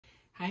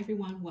Hi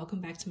everyone,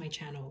 welcome back to my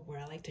channel where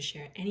I like to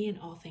share any and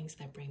all things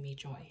that bring me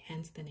joy,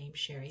 hence the name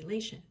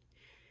Sharelation.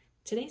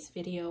 Today's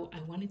video, I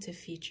wanted to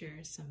feature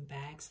some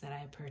bags that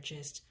I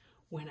purchased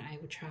when I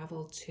would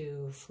travel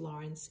to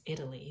Florence,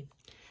 Italy.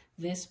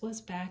 This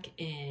was back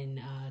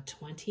in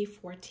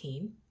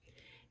 2014.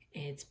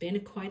 It's been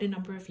quite a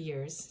number of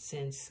years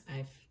since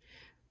I've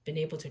been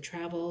able to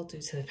travel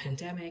due to the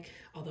pandemic,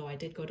 although I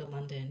did go to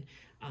London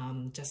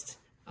just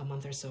a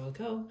month or so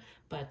ago,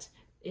 but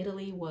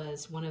Italy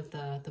was one of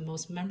the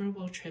most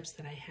memorable trips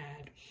that I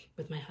had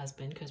with my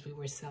husband because we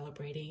were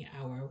celebrating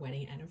our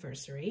wedding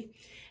anniversary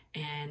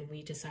and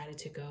we decided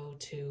to go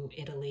to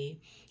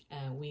Italy.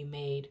 We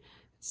made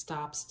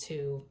stops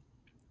to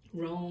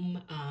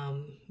Rome,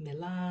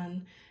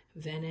 Milan,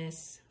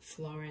 Venice,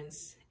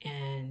 Florence,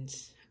 and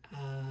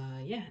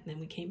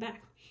then we came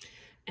back.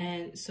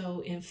 And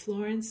so in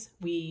Florence,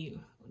 we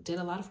did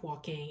a lot of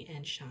walking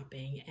and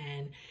shopping.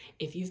 And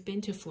if you've been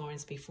to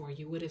Florence before,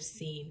 you would have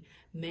seen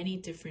many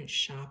different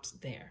shops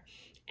there,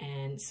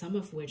 and some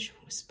of which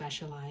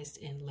specialized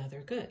in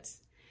leather goods.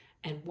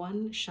 And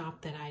one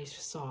shop that I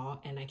saw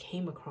and I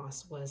came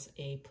across was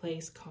a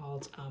place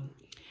called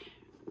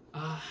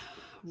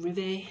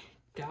Rive,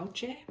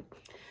 Gauche.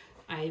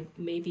 I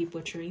may be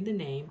butchering the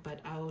name,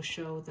 but I will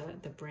show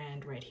the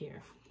brand right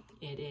here.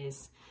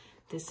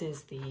 This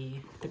is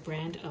the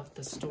brand of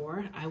the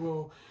store.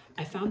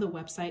 I found the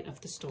website of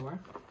the store.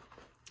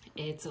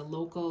 It's a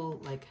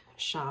local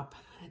shop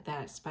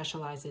that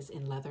specializes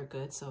in leather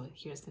goods. So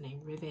here's the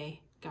name, Rive,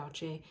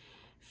 Gauche,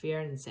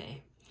 Firenze.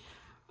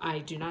 I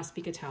do not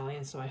speak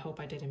Italian, so I hope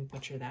I didn't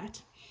butcher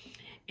that.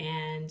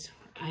 And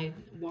I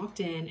walked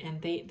in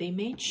and they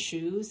made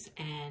shoes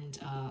and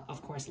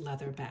of course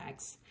leather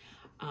bags.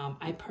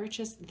 I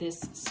purchased this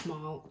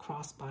small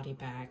crossbody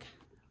bag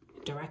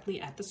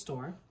directly at the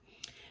store.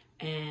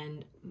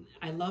 And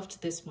I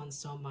loved this one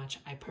so much,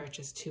 I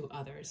purchased two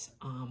others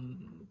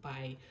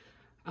by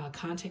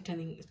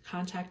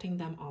contacting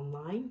them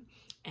online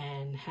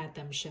and had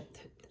them ship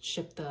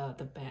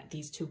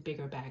these two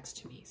bigger bags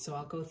to me. So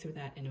I'll go through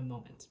that in a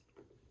moment.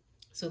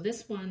 So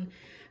this one,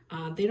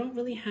 they don't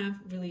really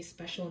have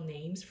special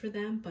names for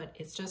them, but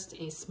it's just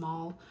a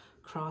small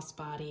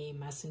crossbody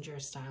messenger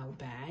style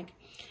bag.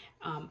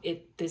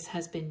 This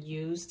has been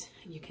used,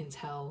 you can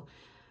tell,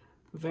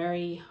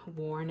 very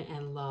worn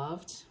and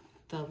loved.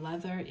 The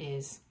leather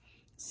is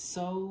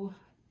so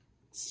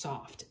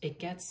soft. It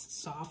gets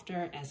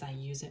softer as I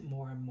use it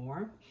more and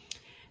more.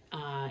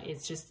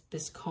 It's just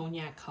this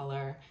cognac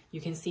color.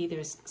 You can see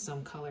there's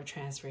some color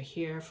transfer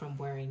here from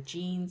wearing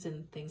jeans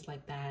and things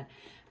like that.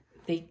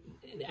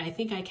 I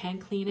think I can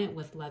clean it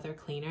with leather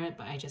cleaner,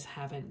 but I just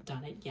haven't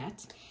done it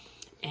yet.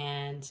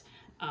 And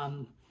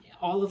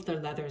all of their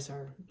leathers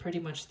are pretty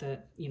much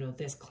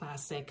this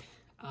classic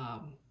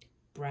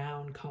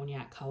brown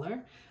cognac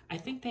color. I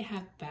think they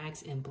have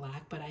bags in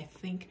black, but I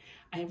think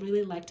I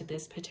really liked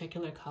this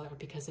particular color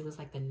because it was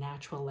like the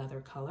natural leather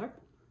color.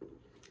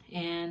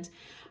 And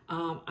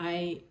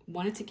I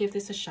wanted to give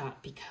this a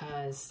shot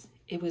because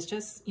it was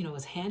just, it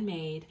was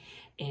handmade.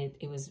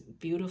 It was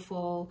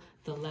beautiful.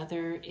 The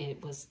leather,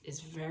 is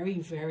very,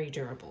 very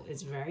durable.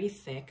 It's very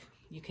thick.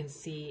 You can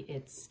see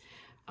it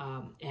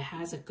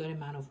has a good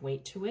amount of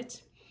weight to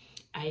it.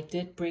 I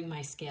did bring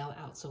my scale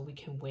out so we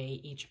can weigh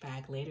each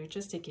bag later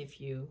just to give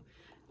you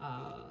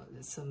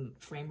some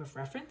frame of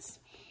reference.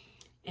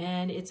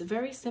 And it's a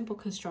very simple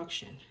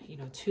construction,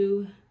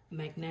 two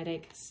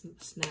magnetic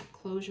snap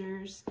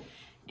closures,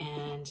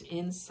 and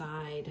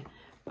inside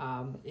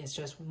is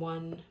just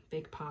one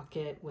big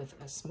pocket with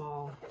a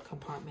small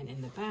compartment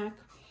in the back,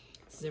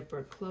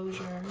 zipper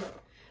closure.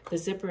 The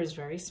zipper is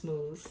very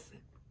smooth.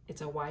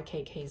 It's a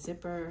YKK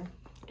zipper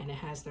and it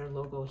has their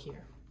logo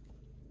here.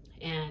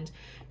 And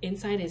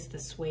inside is the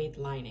suede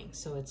lining.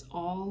 So it's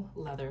all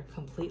leather,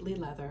 completely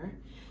leather.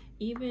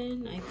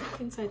 Even, I think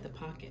inside the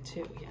pocket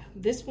too, yeah.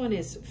 This one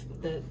is,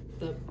 the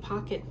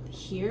pocket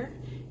here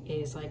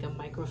is like a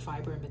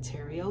microfiber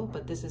material,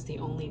 but this is the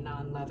only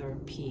non-leather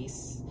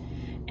piece.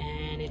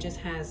 And it just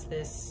has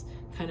this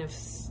kind of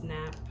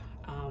snap,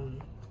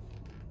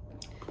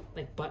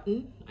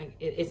 button.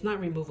 It's not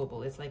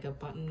removable. It's like a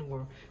button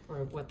or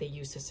what they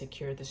use to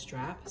secure the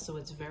strap. So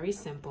it's very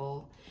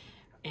simple.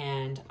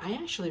 And I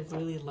actually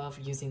really love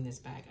using this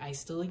bag. I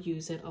still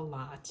use it a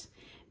lot.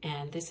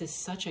 And this is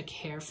such a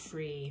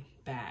carefree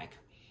bag.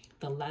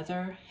 The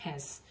leather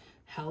has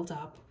held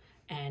up,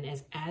 and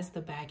as the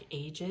bag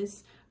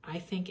ages, I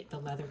think the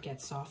leather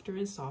gets softer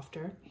and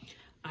softer.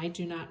 I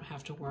do not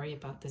have to worry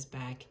about this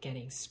bag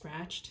getting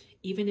scratched.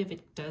 Even if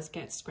it does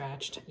get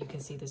scratched, you can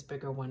see this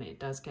bigger one, it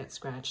does get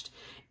scratched.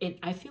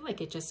 I feel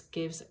like it just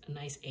gives a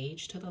nice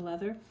age to the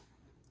leather.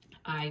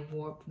 I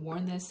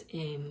worn this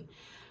in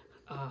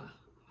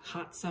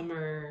hot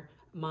summer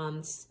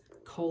months,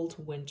 cold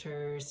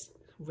winters,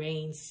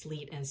 rain,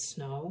 sleet, and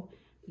snow.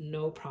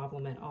 No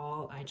problem at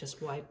all. I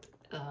just wiped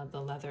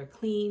the leather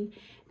clean,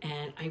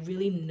 and I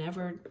really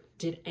never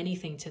did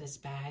anything to this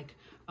bag,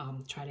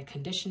 try to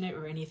condition it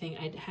or anything.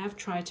 I have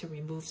tried to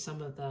remove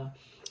some of the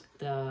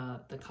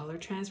the color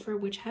transfer,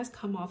 which has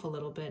come off a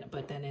little bit,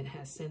 but then it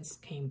has since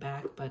came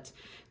back. But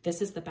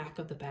this is the back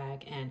of the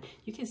bag, and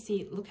you can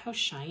see, look how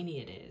shiny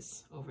it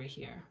is over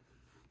here.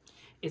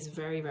 It's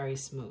very, very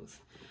smooth.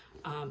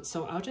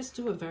 So I'll just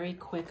do a very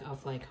quick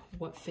of like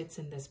what fits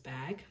in this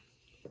bag.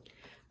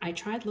 I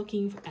tried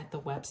looking at the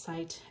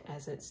website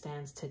as it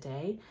stands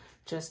today,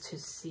 just to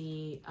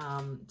see,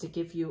 to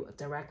give you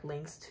direct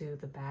links to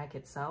the bag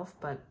itself,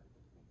 but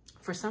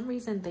for some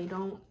reason they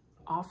don't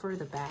offer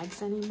the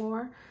bags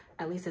anymore.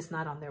 At least it's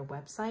not on their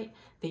website.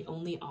 They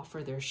only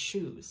offer their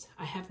shoes.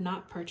 I have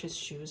not purchased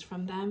shoes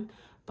from them,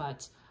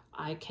 but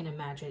I can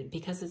imagine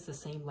because it's the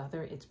same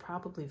leather, it's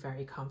probably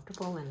very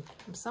comfortable, and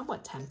I'm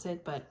somewhat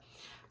tempted, but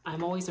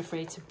I'm always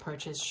afraid to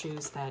purchase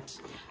shoes that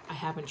I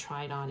haven't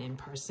tried on in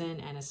person,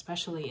 and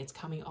especially it's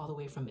coming all the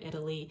way from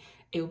Italy.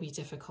 It will be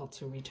difficult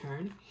to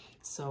return,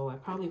 so I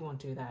probably won't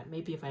do that.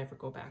 Maybe if I ever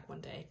go back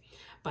one day.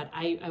 But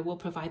I will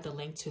provide the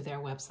link to their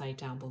website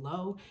down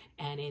below,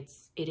 and it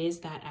is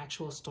that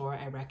actual store.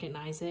 I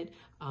recognize it.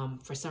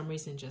 For some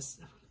reason, just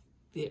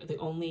the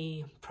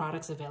only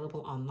products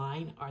available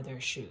online are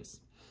their shoes.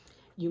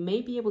 You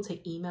may be able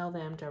to email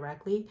them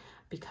directly,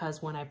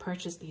 because when I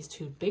purchased these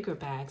two bigger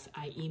bags,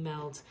 I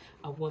emailed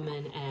a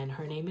woman, and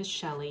her name is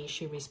Shelly.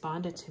 She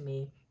responded to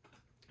me.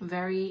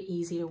 Very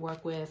easy to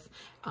work with.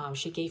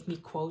 She gave me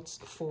quotes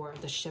for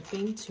the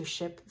shipping to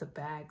ship the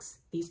bags,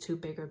 these two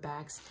bigger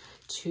bags,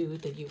 to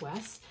the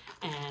US,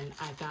 and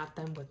I got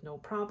them with no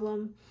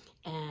problem,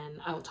 and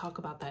I'll talk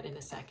about that in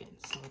a second.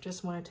 So I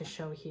just wanted to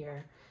show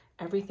here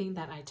everything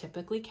that I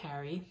typically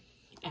carry,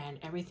 and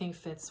everything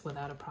fits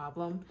without a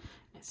problem.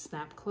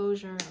 Snap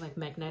closure, like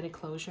magnetic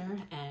closure,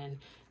 and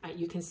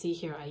you can see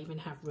here I even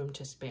have room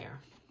to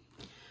spare.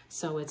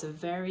 So it's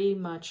very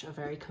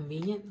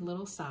convenient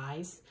little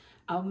size.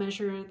 I'll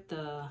measure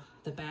the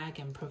bag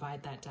and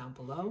provide that down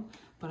below,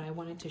 but I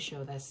wanted to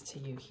show this to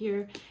you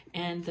here.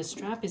 And the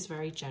strap is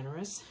very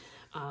generous.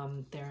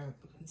 There are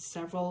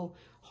several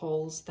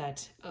holes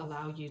that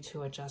allow you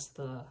to adjust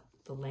the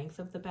length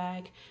of the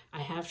bag.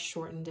 I have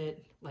shortened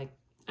it, like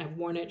I've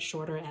worn it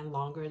shorter and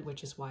longer,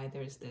 which is why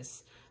there's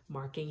this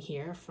marking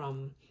here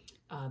from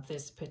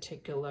this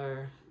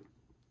particular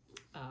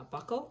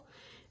buckle.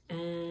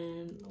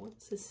 And what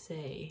does this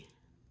say?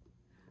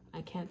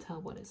 I can't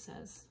tell what it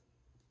says,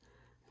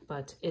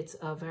 but it's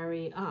a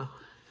very,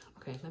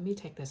 okay, let me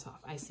take this off.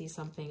 I see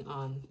something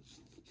on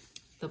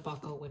the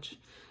buckle, which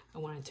I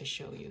wanted to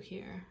show you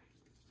here.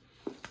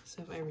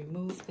 So if I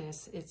remove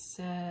this, it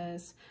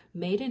says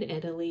made in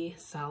Italy,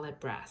 solid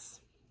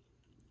brass.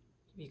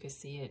 You can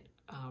see it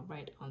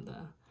right on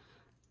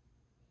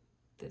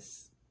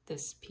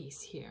this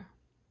piece here.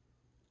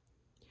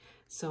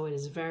 So it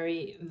is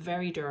very,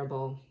 very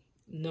durable.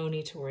 No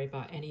need to worry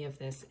about any of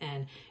this,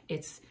 and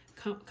it's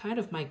kind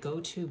of my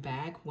go-to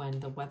bag when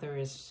the weather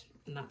is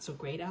not so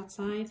great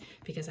outside,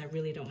 because I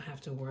really don't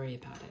have to worry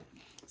about it.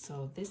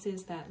 So this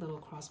is that little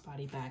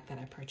crossbody bag that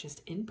I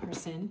purchased in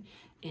person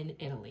in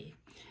Italy.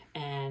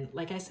 And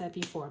like I said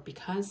before,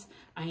 because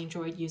I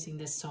enjoyed using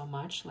this so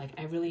much, like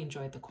I really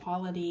enjoyed the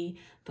quality,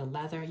 the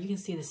leather. You can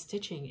see the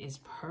stitching is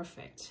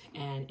perfect,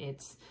 and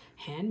it's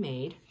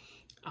handmade.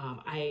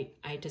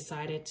 I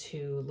decided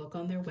to look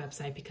on their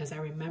website because I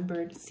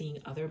remembered seeing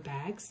other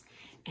bags,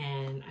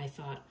 and I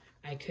thought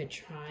I could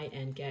try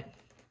and get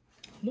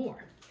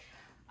more.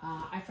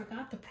 I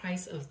forgot the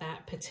price of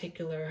that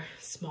particular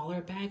smaller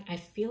bag. I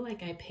feel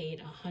like I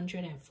paid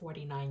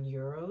 149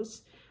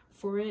 euros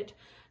for it.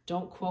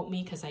 Don't quote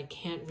me because I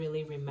can't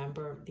really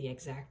remember the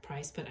exact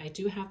price, but I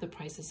do have the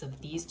prices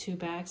of these two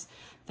bags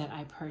that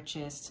I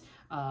purchased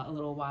a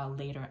little while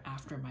later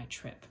after my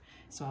trip.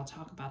 So I'll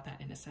talk about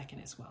that in a second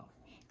as well.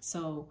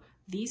 So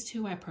these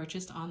two I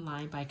purchased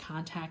online by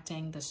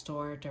contacting the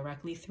store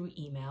directly through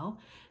email.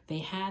 They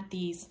had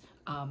these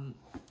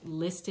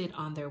listed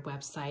on their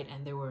website,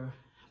 and there were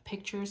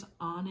pictures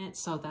on it,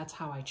 so that's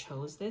how I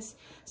chose this.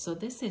 So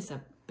this is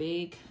a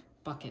big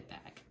bucket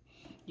bag.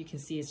 You can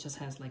see it just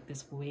has like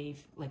this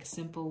wave, like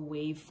simple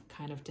wave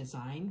kind of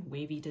design,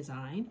 wavy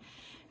design.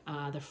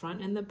 The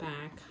front and the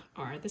back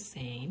are the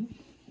same.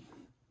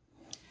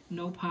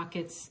 No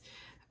pockets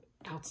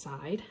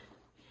outside.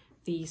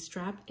 The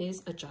strap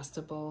is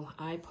adjustable.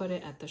 I put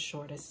it at the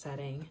shortest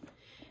setting,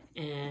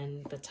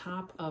 and the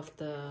top of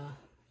the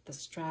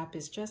strap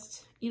is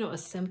just, you know, a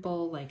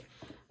simple like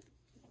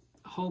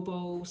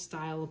hobo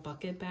style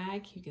bucket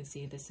bag. You can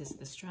see this is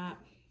the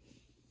strap.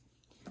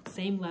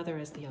 Same leather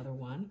as the other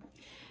one.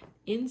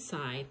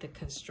 Inside, the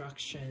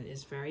construction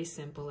is very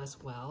simple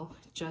as well.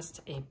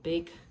 Just a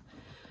big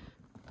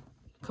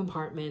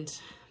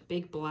compartment,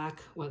 big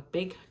black, well,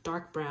 big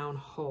dark brown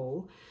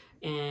hole.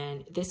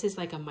 And this is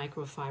like a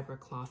microfiber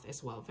cloth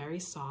as well. Very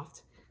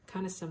soft,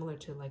 kind of similar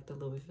to like the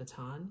Louis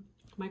Vuitton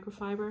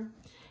microfiber.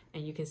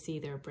 And you can see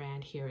their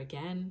brand here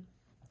again.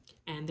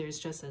 And there's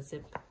just a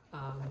zip,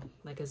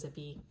 like a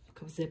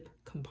zip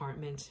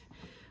compartment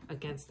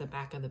against the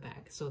back of the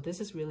bag. So this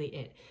is really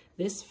it.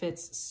 This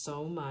fits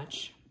so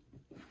much.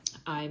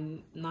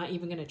 I'm not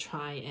even going to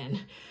try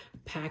and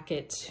pack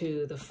it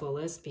to the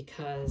fullest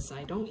because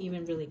I don't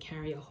even really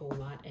carry a whole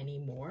lot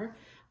anymore.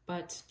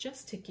 But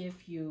just to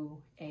give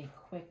you a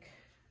quick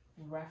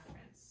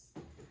reference,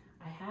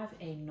 I have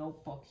a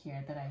notebook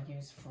here that I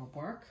use for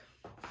work.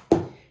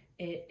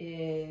 It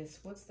is,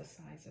 what's the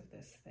size of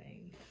this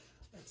thing?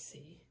 Let's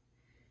see.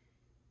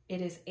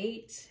 It is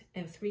 8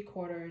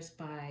 3/4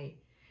 by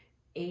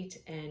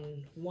 8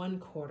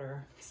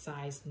 1/4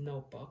 size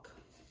notebook.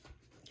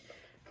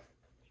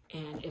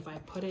 And if I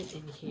put it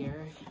in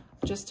here,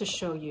 just to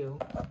show you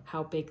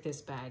how big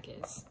this bag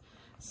is.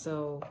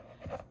 So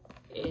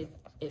it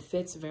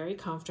fits very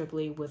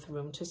comfortably with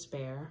room to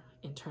spare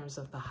in terms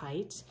of the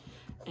height,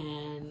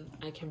 and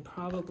I can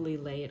probably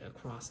lay it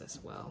across as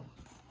well.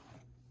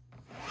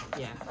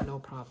 Yeah, no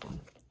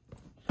problem.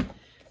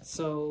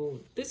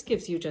 So this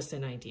gives you just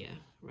an idea,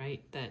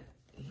 right? That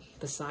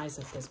the size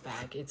of this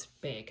bag, it's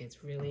big.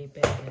 It's really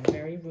big and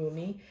very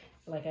roomy.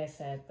 Like I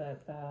said,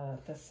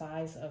 the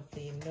size of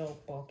the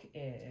notebook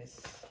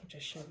is, I'll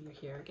just show you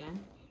here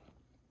again,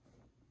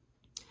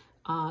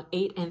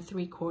 8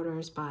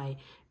 3/4 by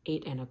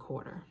 8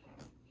 1/4.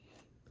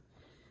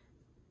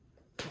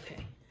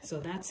 Okay, so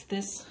that's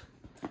this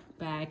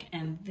bag.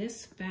 And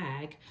this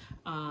bag,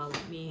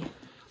 let me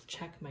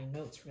check my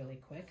notes really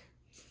quick.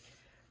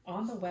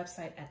 On the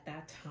website at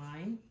that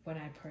time, when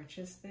I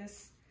purchased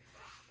this,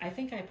 I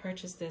think I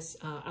purchased this,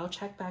 I'll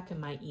check back in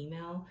my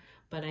email,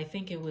 but I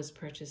think it was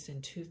purchased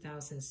in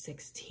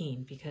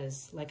 2016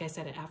 because, like I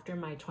said, after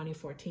my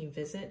 2014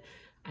 visit,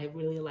 I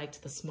really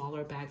liked the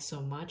smaller bag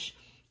so much.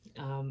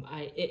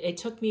 It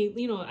took me,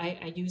 you know,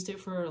 I used it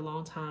for a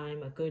long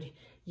time, a good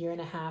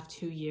 1.5 to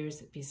 2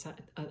 years,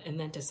 and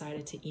then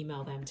decided to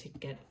email them to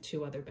get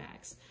 2 other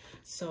bags.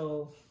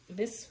 So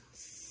this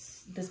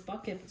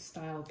bucket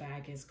style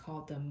bag is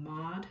called the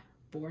Mod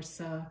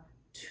Borsa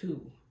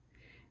 2.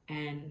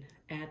 And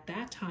at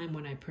that time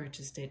when I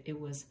purchased it, it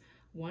was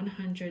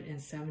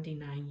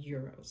 179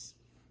 euros.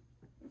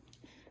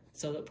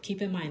 So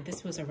keep in mind,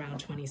 this was around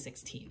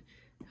 2016,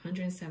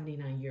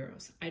 179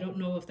 euros. I don't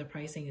know if the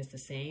pricing is the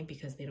same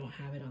because they don't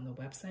have it on the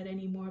website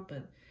anymore,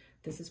 but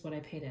this is what I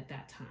paid at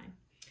that time.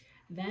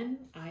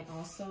 Then I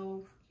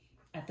also,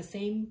 at the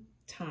same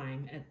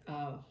time,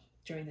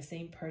 during the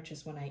same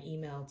purchase when I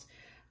emailed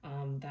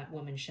that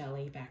woman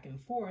Shelly back and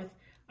forth,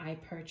 I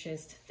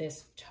purchased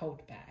this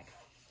tote bag.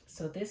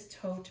 So this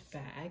tote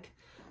bag,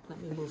 let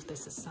me move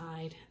this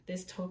aside.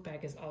 This tote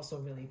bag is also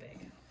really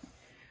big.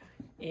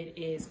 It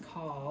is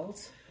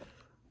called,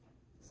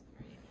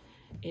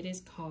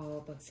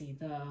 let's see,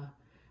 the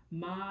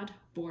Mod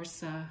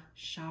Borsa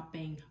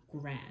Shopping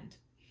Grande,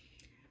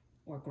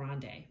 or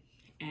Grande.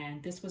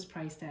 And this was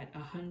priced at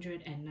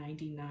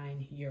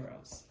 199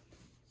 euros.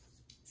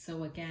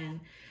 So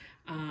again,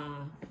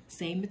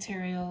 same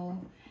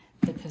material.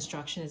 The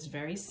construction is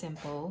very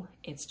simple.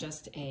 It's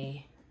just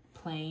a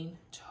plain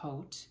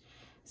tote.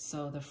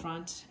 So the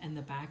front and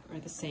the back are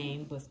the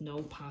same with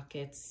no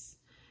pockets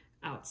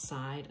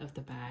outside of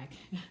the bag.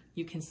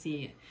 You can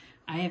see it.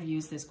 I have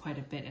used this quite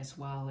a bit as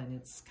well, and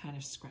it's kind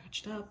of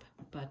scratched up,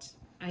 but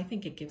I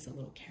think it gives a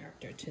little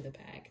character to the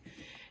bag.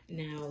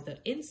 Now the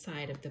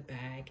inside of the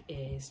bag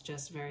is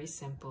just very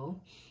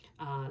simple.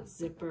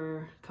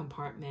 Zipper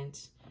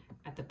compartment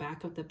at the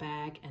back of the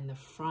bag, and the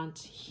front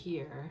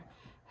here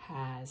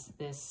has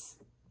this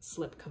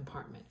slip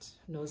compartment,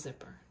 no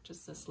zipper,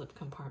 just a slip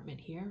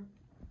compartment here.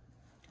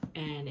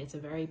 And it's a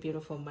very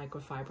beautiful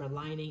microfiber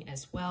lining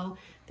as well.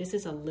 This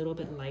is a little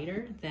bit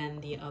lighter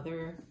than the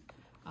other,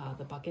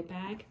 the bucket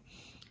bag.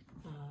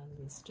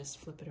 Let's just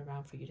flip it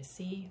around for you to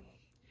see.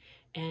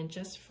 And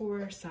just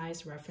for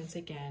size reference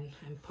again,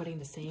 I'm putting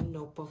the same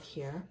notebook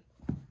here.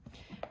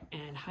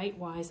 And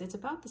height-wise, it's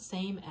about the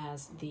same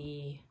as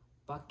the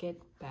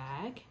bucket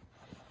bag.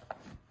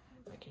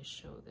 If I can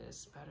show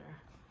this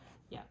better.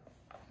 Yeah.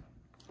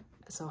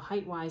 So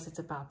height-wise, it's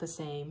about the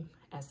same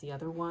as the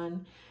other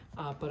one.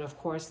 But of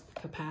course,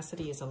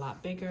 capacity is a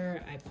lot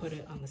bigger. I put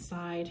it on the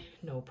side,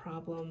 no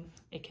problem.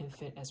 It can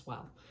fit as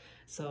well.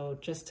 So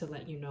just to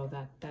let you know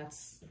that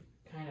that's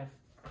kind of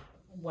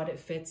what it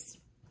fits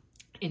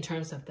in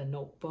terms of the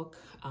notebook,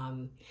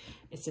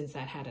 since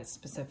that had a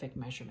specific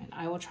measurement.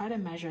 I will try to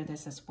measure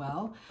this as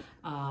well,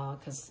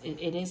 because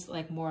it is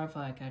like more of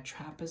like a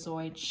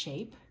trapezoid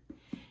shape.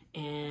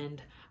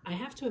 And I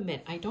have to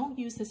admit, I don't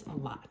use this a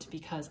lot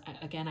because,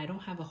 again, I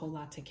don't have a whole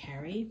lot to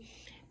carry.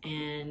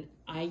 And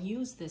I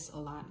use this a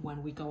lot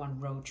when we go on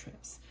road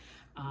trips.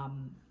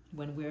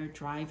 When we're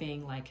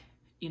driving, like,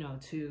 you know,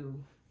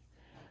 to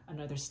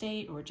another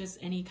state or just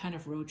any kind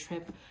of road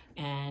trip,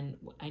 and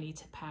I need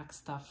to pack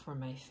stuff for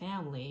my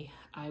family,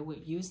 I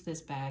would use this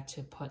bag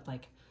to put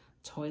like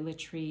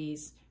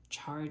toiletries,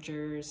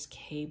 chargers,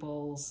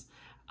 cables,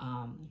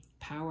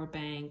 power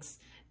banks,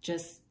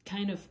 just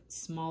kind of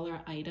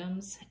smaller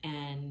items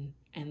and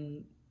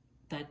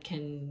that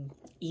can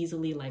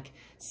easily like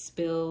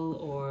spill,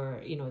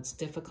 or, you know, it's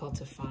difficult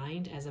to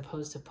find, as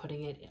opposed to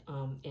putting it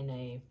in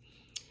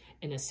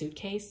in a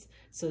suitcase.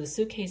 So the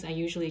suitcase, I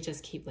usually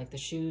just keep like the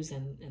shoes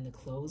and the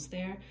clothes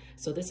there.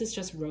 So this is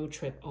just road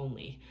trip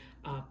only.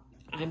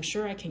 I'm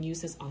sure I can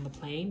use this on the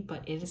plane,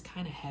 but it is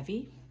kind of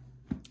heavy.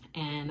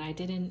 And I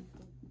didn't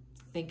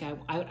think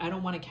I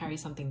don't want to carry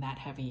something that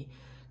heavy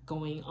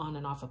going on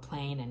and off a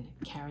plane and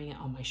carrying it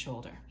on my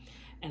shoulder.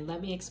 And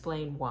let me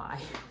explain why.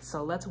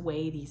 So let's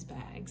weigh these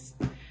bags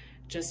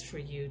just for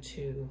you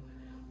to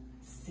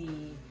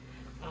see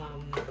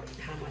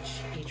how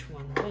much each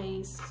one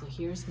weighs. So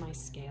here's my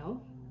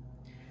scale.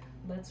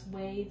 Let's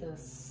weigh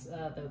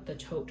the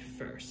tote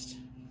first.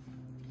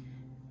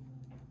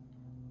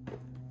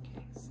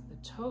 Okay, so the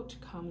tote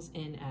comes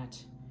in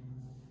at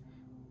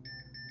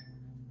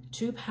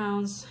 2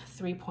 pounds,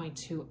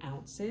 3.2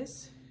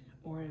 ounces.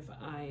 Or if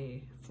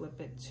I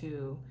flip it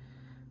to,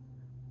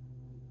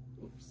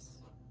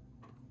 oops,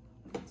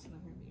 let's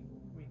let me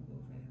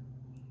remove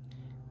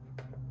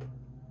it.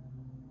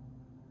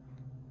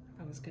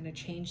 I was gonna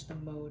change the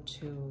mode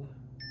to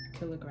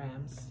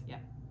kilograms. Yeah.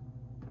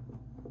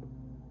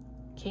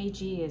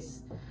 Kg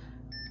is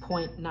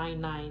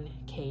 0.99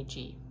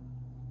 kg.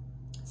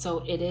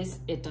 So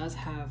it does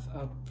have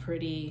a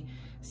pretty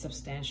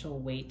substantial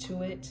weight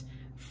to it.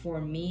 For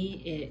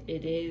me,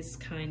 it is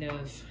kind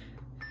of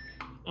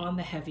on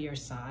the heavier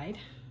side,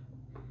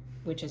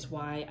 which is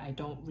why I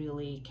don't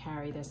really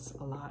carry this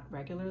a lot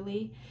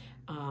regularly.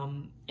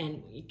 And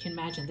you can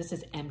imagine this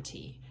is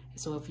empty.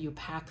 So if you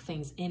pack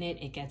things in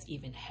it, it gets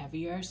even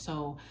heavier.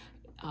 So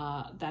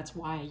that's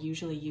why I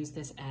usually use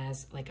this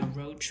as like a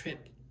road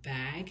trip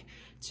bag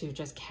to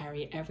just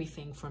carry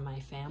everything for my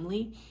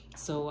family.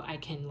 So I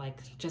can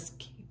like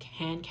just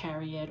hand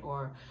carry it,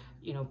 or,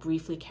 you know,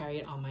 briefly carry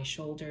it on my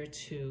shoulder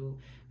to,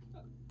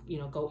 you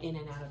know, go in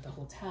and out of the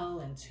hotel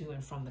and to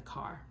and from the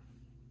car.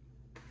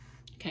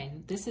 Okay,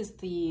 this is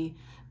the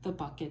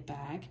bucket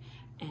bag,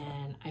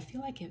 and I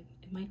feel like it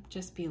might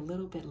just be a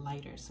little bit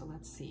lighter, so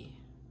let's see.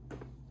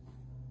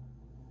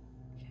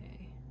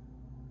 Okay,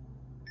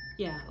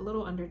 yeah, a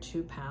little under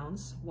 2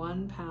 pounds,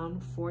 1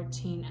 pound,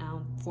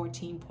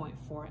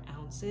 14.4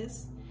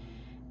 ounces.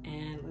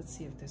 And let's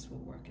see if this will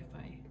work if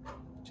I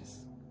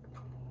just,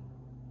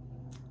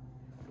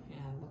 yeah,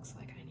 it looks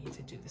like I need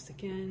to do this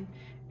again.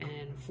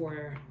 And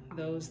for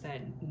those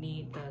that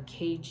need the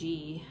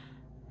kg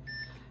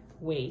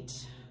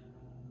weight,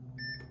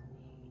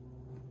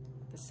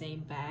 the same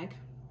bag,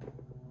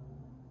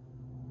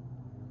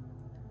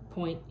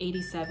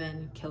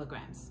 0.87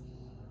 kilograms.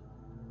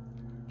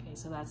 Okay,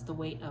 so that's the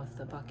weight of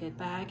the bucket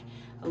bag.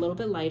 A little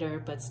bit lighter,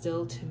 but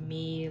still to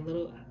me a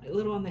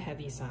little on the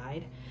heavy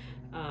side.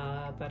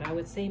 But I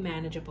would say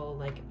manageable.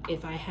 Like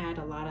if I had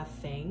a lot of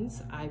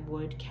things, I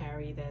would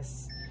carry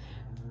this.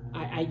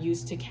 I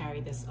used to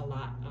carry this a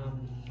lot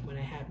when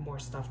I had more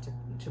stuff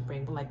to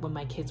bring, like when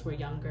my kids were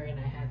younger and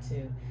I had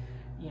to,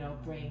 you know,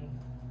 bring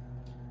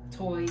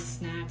toys,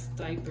 snacks,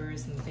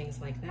 diapers, and things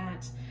like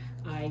that.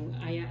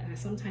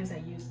 Sometimes I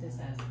use this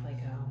as like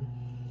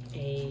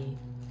a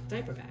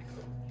diaper bag.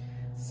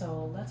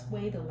 So let's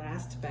weigh the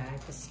last bag,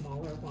 the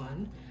smaller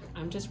one.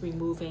 I'm just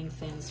removing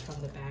things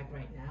from the bag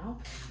right now,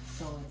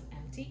 so it's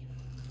empty.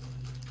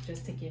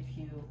 Just to give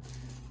you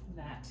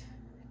that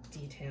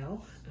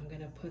detail, I'm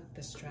gonna put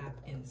the strap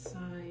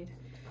inside.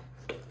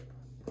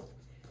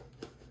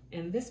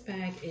 And this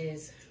bag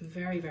is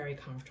very, very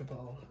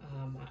comfortable.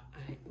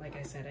 Like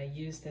I said, I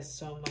use this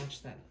so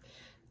much that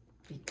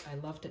I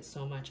loved it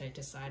so much, I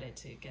decided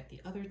to get the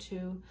other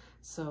two.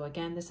 So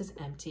again, this is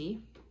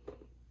empty.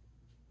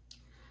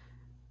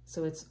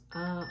 So it's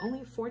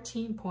only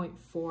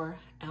 14.4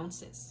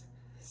 ounces,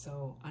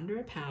 so under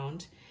a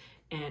pound.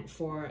 And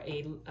for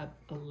a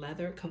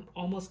leather,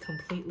 almost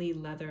completely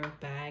leather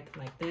bag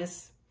like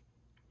this,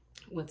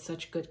 with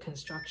such good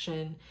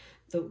construction,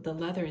 the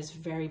leather is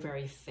very,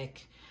 very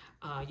thick.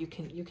 You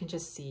can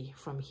just see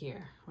from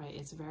here, right?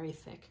 It's very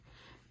thick.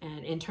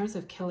 And in terms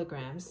of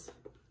kilograms,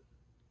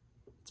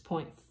 it's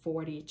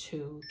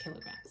 0.42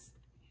 kilograms.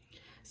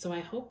 So I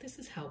hope this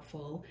is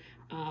helpful.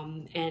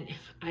 And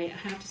I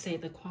have to say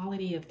the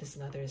quality of this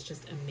leather is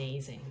just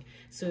amazing.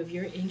 So if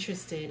you're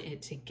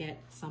interested to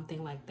get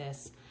something like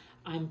this,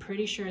 I'm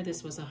pretty sure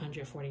this was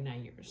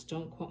 149 euros.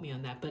 Don't quote me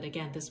on that. But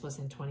again, this was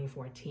in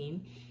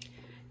 2014.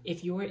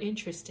 If you're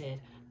interested,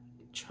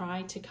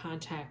 try to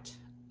contact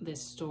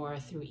this store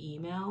through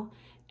email.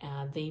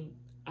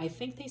 I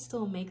think they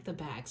still make the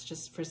bags,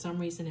 just for some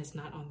reason it's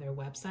not on their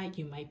website.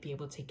 You might be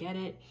able to get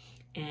it.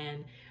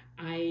 And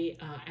I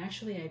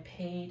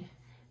paid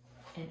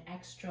an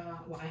extra,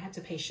 well, I had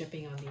to pay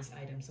shipping on these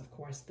items, of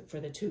course, for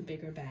the two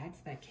bigger bags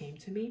that came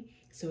to me.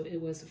 So it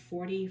was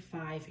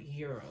 45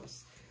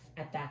 euros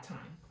at that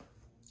time,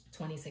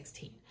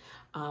 2016.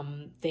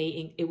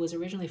 It was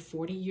originally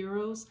 40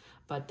 euros,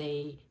 but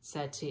they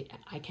said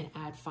I can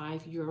add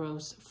 5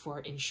 euros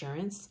for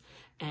insurance.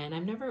 And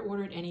I've never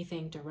ordered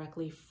anything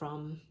directly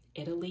from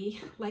Italy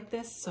like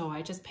this, so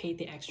I just paid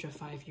the extra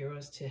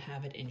 €5 to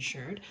have it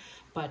insured.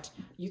 But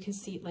you can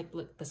see, like,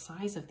 look the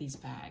size of these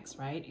bags,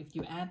 right? If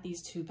you add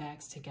these two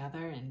bags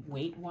together, and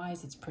weight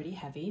wise it's pretty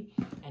heavy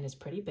and it's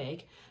pretty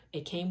big.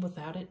 It came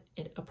without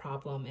a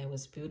problem. It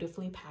was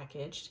beautifully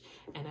packaged,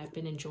 and I've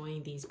been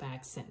enjoying these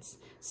bags since.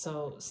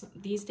 So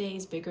these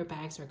days bigger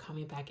bags are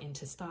coming back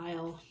into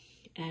style,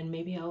 and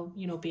maybe I'll,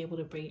 you know, be able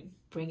to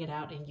bring it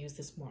out and use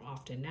this more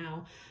often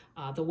now.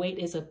 The weight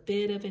is a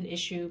bit of an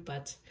issue,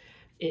 but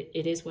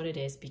it is what it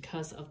is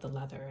because of the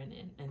leather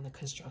and the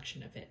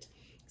construction of it.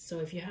 So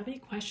if you have any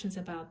questions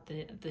about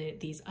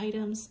these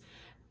items,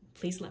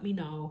 please let me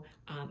know.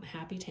 I'm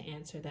happy to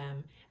answer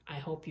them. I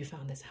hope you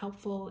found this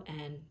helpful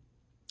and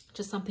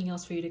just something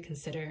else for you to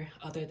consider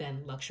other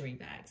than luxury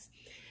bags.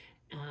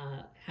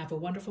 Have a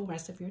wonderful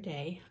rest of your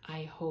day.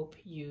 I hope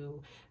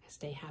you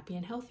stay happy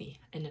and healthy.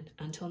 And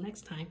until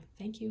next time,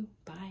 thank you.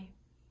 Bye.